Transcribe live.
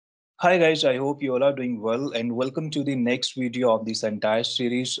Hi guys, I hope you all are doing well and welcome to the next video of this entire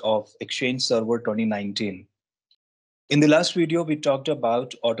series of Exchange Server 2019. In the last video, we talked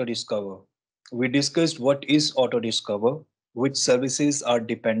about Auto-Discover. We discussed what is Auto-Discover, which services are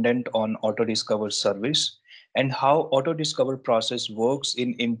dependent on Auto-Discover service, and how Auto-Discover process works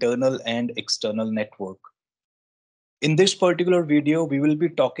in internal and external network. In this particular video, we will be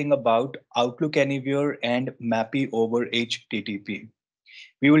talking about Outlook Anywhere and MAPI over HTTP.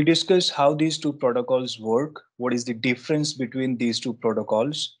 We will discuss how these two protocols work, what is the difference between these two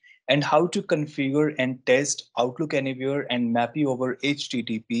protocols, and how to configure and test Outlook Anywhere and MAPI over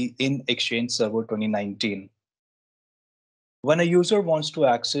HTTP in Exchange Server 2019. When a user wants to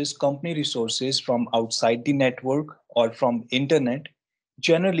access company resources from outside the network or from internet,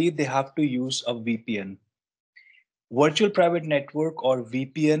 generally they have to use a VPN. Virtual Private Network or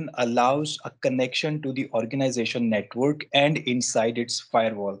VPN allows a connection to the organization network and inside its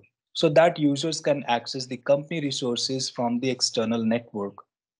firewall so that users can access the company resources from the external network.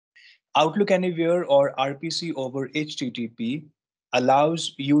 Outlook Anywhere or RPC over HTTP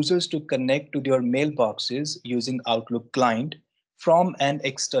allows users to connect to their mailboxes using Outlook client from an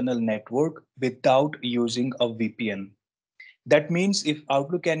external network without using a VPN. That means if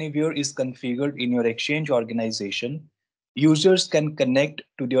Outlook Anywhere is configured in your Exchange organization, users can connect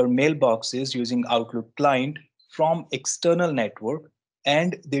to their mailboxes using Outlook client from external network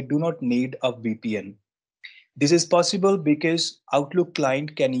and they do not need a VPN. This is possible because Outlook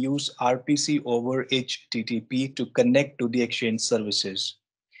client can use RPC over HTTP to connect to the Exchange services.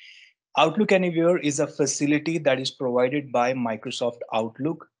 Outlook Anywhere is a facility that is provided by Microsoft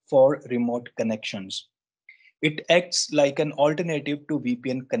Outlook for remote connections. It acts like an alternative to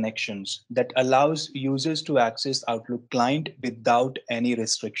VPN connections that allows users to access Outlook client without any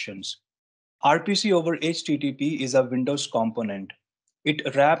restrictions. RPC over HTTP is a Windows component.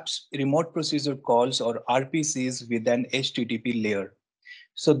 It wraps remote procedure calls or RPCs with an HTTP layer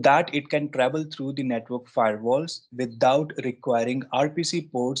so that it can travel through the network firewalls without requiring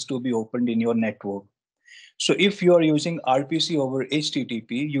RPC ports to be opened in your network. So if you are using RPC over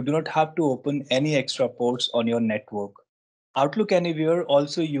HTTP, you do not have to open any extra ports on your network. Outlook Anywhere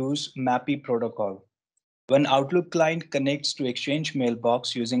also use MAPI protocol. When Outlook client connects to Exchange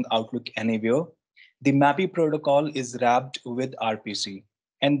mailbox using Outlook Anywhere, the MAPI protocol is wrapped with RPC,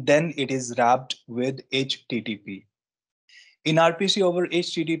 and then it is wrapped with HTTP. In RPC over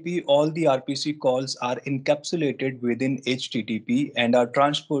HTTP, all the RPC calls are encapsulated within HTTP and are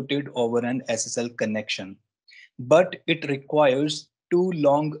transported over an SSL connection. But it requires two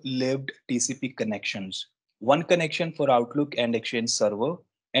long-lived TCP connections, one connection for Outlook and Exchange Server,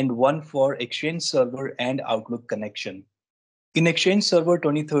 and one for Exchange Server and Outlook connection. In Exchange Server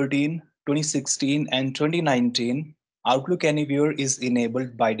 2013, 2016, and 2019, Outlook Anywhere is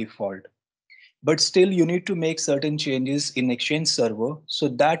enabled by default. But still, you need to make certain changes in Exchange Server so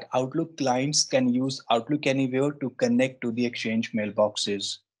that Outlook clients can use Outlook Anywhere to connect to the Exchange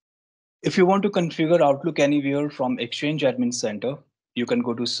mailboxes. If you want to configure Outlook Anywhere from Exchange Admin Center, you can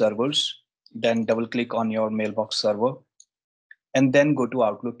go to Servers, then double click on your mailbox server, and then go to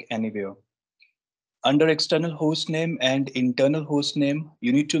Outlook Anywhere. Under external hostname and internal hostname,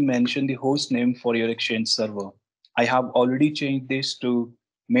 you need to mention the hostname for your Exchange server. I have already changed this to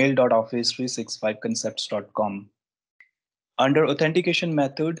mail.office365concepts.com. Under authentication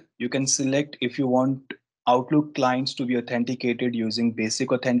method, you can select if you want Outlook clients to be authenticated using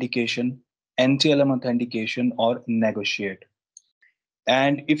basic authentication, NTLM authentication, or negotiate.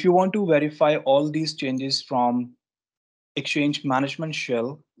 And if you want to verify all these changes from Exchange Management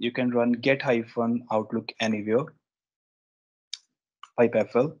Shell, you can run get-outlook anywhere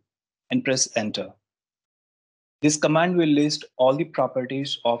pipefl and press enter. This command will list all the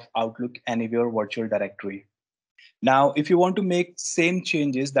properties of Outlook Anywhere virtual directory. Now, if you want to make same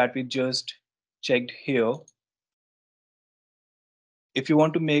changes that we just checked here, if you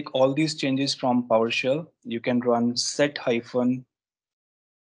want to make all these changes from PowerShell, you can run set-outlook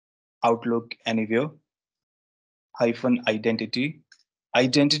anywhere identity.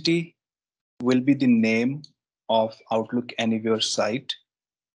 Identity will be the name of Outlook Anywhere site.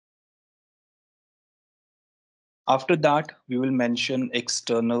 After that, we will mention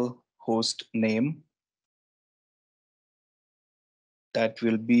external host name. That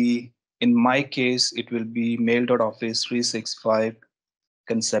will be, in my case, it will be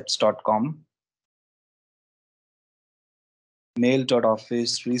mail.office365concepts.com.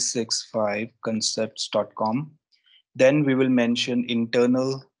 mail.office365concepts.com. Then we will mention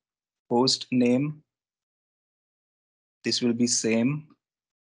internal host name. This will be same.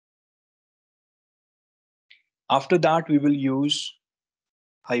 After that, we will use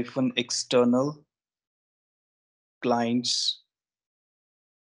hyphen external clients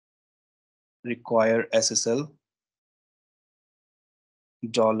require SSL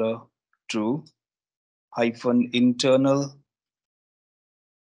dollar true hyphen internal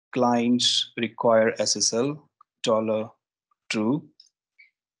clients require SSL dollar true,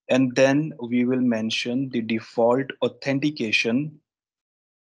 and then we will mention the default authentication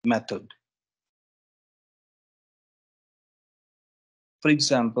method. For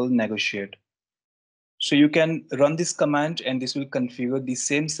example, negotiate. So you can run this command and this will configure the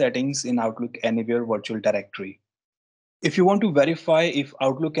same settings in Outlook Anywhere virtual directory. If you want to verify if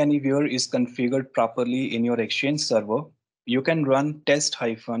Outlook Anywhere is configured properly in your Exchange server, you can run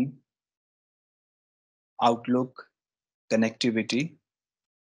test-outlook connectivity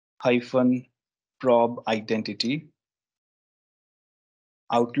hyphen probe identity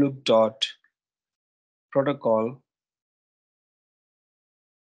outlook.protocol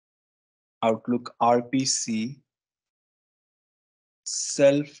outlook RPC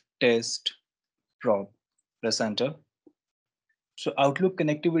self-test probe. Press enter. So Outlook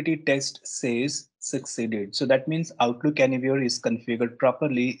connectivity test says succeeded. So that means Outlook Anywhere is configured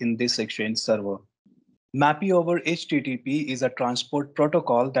properly in this Exchange server. MAPI over HTTP is a transport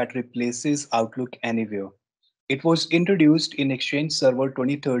protocol that replaces Outlook Anywhere. It was introduced in Exchange Server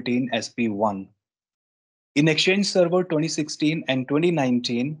 2013 SP1. In Exchange Server 2016 and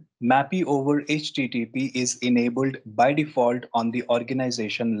 2019, MAPI over HTTP is enabled by default on the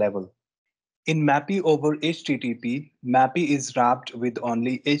organization level. In MAPI over HTTP, MAPI is wrapped with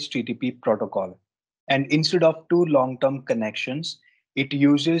only HTTP protocol. And instead of two long-term connections, it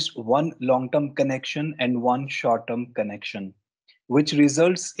uses one long-term connection and one short-term connection, which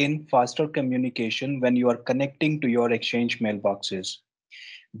results in faster communication when you are connecting to your Exchange mailboxes.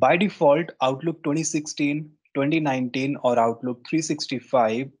 By default, Outlook 2016, 2019, or Outlook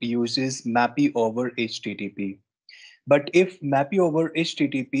 365 uses MAPI over HTTP. But if MAPI over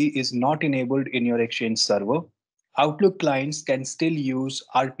HTTP is not enabled in your Exchange server, Outlook clients can still use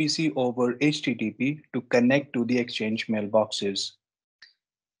RPC over HTTP to connect to the Exchange mailboxes.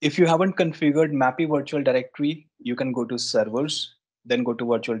 If you haven't configured MAPI virtual directory, you can go to servers, then go to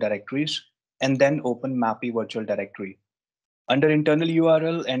virtual directories, and then open MAPI virtual directory. Under internal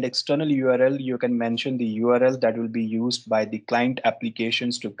URL and external URL, you can mention the URL that will be used by the client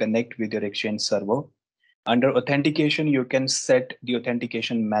applications to connect with your Exchange server. Under authentication, you can set the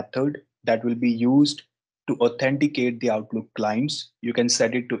authentication method that will be used to authenticate the Outlook clients. You can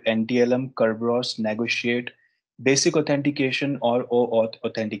set it to NTLM, Kerberos, Negotiate, Basic Authentication, or OAuth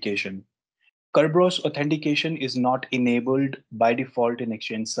authentication. Kerberos authentication is not enabled by default in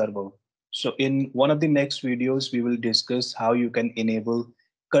Exchange Server. So in one of the next videos, we will discuss how you can enable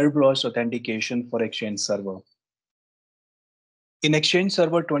Kerberos authentication for Exchange Server. In Exchange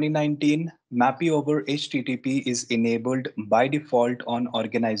Server 2019, MAPI over HTTP is enabled by default on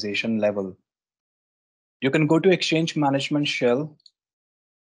organization level. You can go to Exchange Management Shell.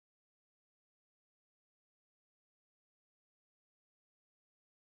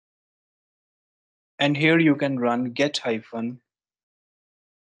 And here you can run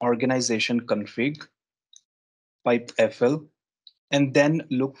get-organization config pipe fl and then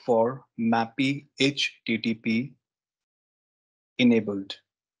look for MAPI HTTP enabled.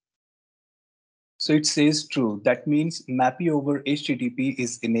 So it says true. That means MAPI over HTTP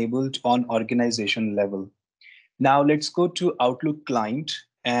is enabled on organization level. Now let's go to Outlook client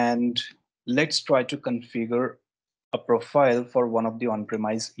and let's try to configure a profile for one of the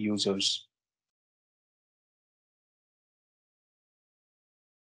on-premise users.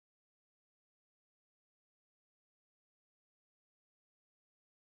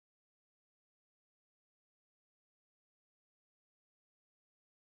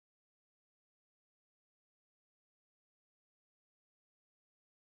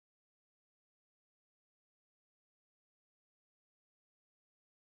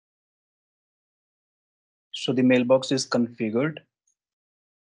 So the mailbox is configured.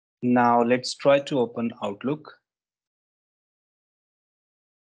 Now let's try to open Outlook.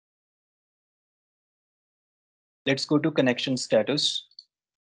 Let's go to connection status.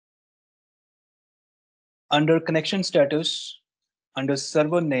 Under connection status, under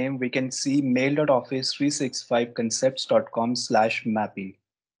server name, we can see mail.office365concepts.com/MAPI.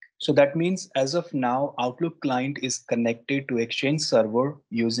 So that means as of now, Outlook client is connected to Exchange server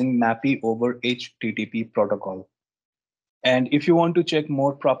using MAPI over HTTP protocol. And if you want to check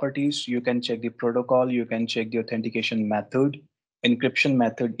more properties, you can check the protocol, you can check the authentication method. Encryption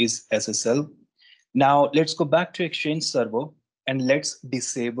method is SSL. Now let's go back to Exchange server and let's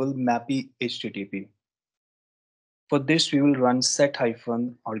disable MAPI HTTP. For this, we will run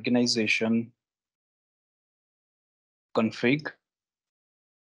set-organization config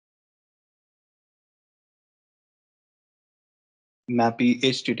MAPI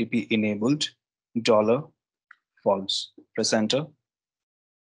HTTP enabled $false. Press enter.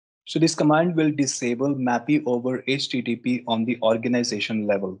 So this command will disable MAPI over HTTP on the organization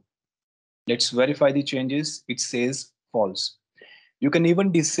level. Let's verify the changes. It says false. You can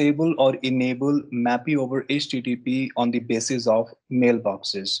even disable or enable MAPI over HTTP on the basis of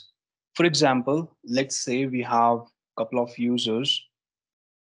mailboxes. For example, let's say we have a couple of users.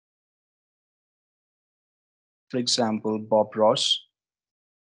 For example, Bob Ross.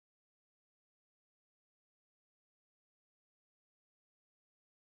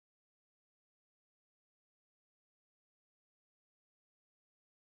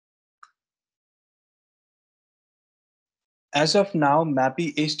 As of now,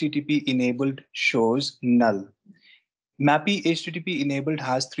 MAPI HTTP enabled shows null. MAPI HTTP enabled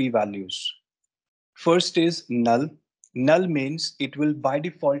has three values. First is null. Null means it will by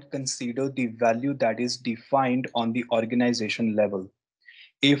default consider the value that is defined on the organization level.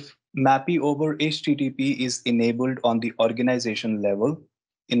 If MAPI over HTTP is enabled on the organization level,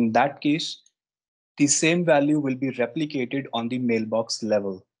 in that case, the same value will be replicated on the mailbox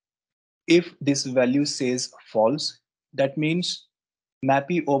level. If this value says false, that means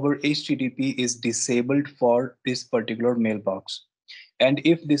MAPI over HTTP is disabled for this particular mailbox. And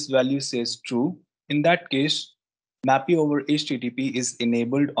if this value says true, in that case, MAPI over HTTP is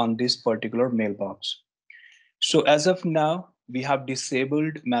enabled on this particular mailbox. So as of now, we have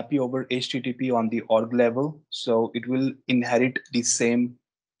disabled MAPI over HTTP on the org level. So it will inherit the same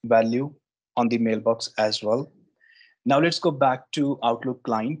value on the mailbox as well. Now let's go back to Outlook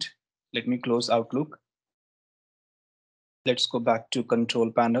client. Let me close Outlook. Let's go back to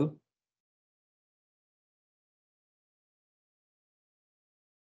control panel.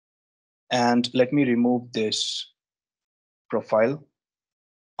 And let me remove this profile.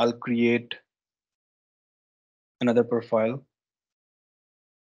 I'll create another profile.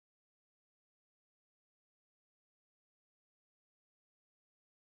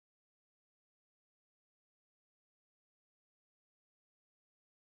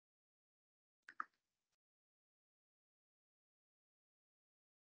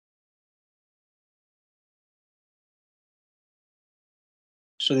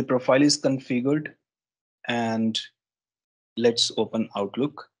 So the profile is configured, and let's open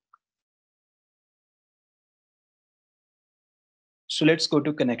Outlook. So let's go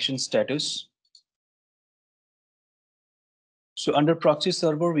to connection status. So under proxy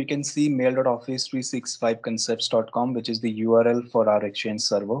server, we can see mail.office365concepts.com, which is the URL for our Exchange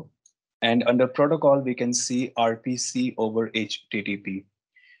server. And under protocol, we can see RPC over HTTP.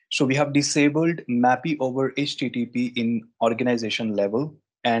 So we have disabled MAPI over HTTP in organization level.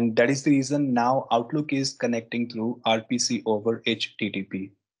 And that is the reason now Outlook is connecting through RPC over HTTP.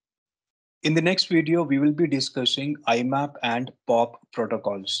 In the next video, we will be discussing IMAP and POP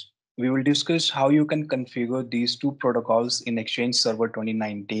protocols. We will discuss how you can configure these two protocols in Exchange Server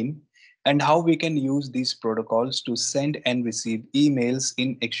 2019 and how we can use these protocols to send and receive emails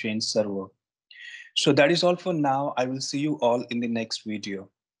in Exchange Server. So that is all for now. I will see you all in the next video.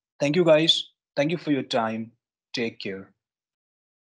 Thank you guys. Thank you for your time. Take care.